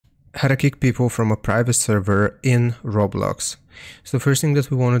how to kick people from a private server in Roblox. So the first thing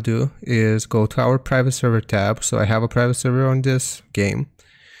that we want to do is go to our private server tab. So I have a private server on this game.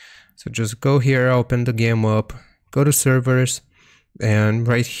 So just go here, open the game up, go to servers, and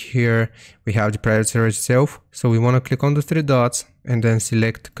right here we have the private server itself. So we want to click on the three dots and then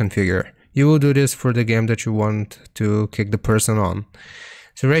select configure. You will do this for the game that you want to kick the person on.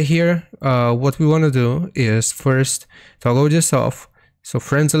 So right here, what we want to do is first toggle this off. So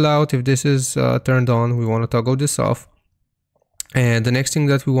friends allowed, if this is turned on, we want to toggle this off. And the next thing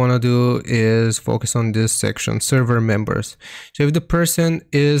that we want to do is focus on this section, server members. So if the person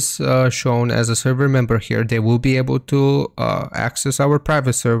is shown as a server member here, they will be able to access our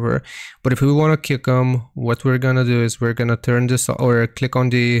private server. But if we want to kick them, what we're going to do is we're going to turn this or click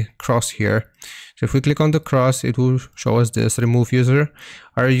on the cross here. So if we click on the cross, it will show us this remove user.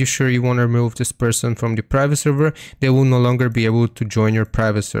 Are you sure you want to remove this person from the private server? They will no longer be able to join your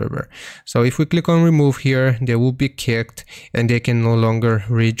private server. So if we click on remove here, they will be kicked and they can no longer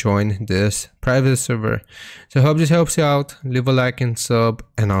rejoin this private server. So I hope this helps you out. Leave a like and sub,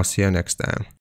 and I'll see you next time.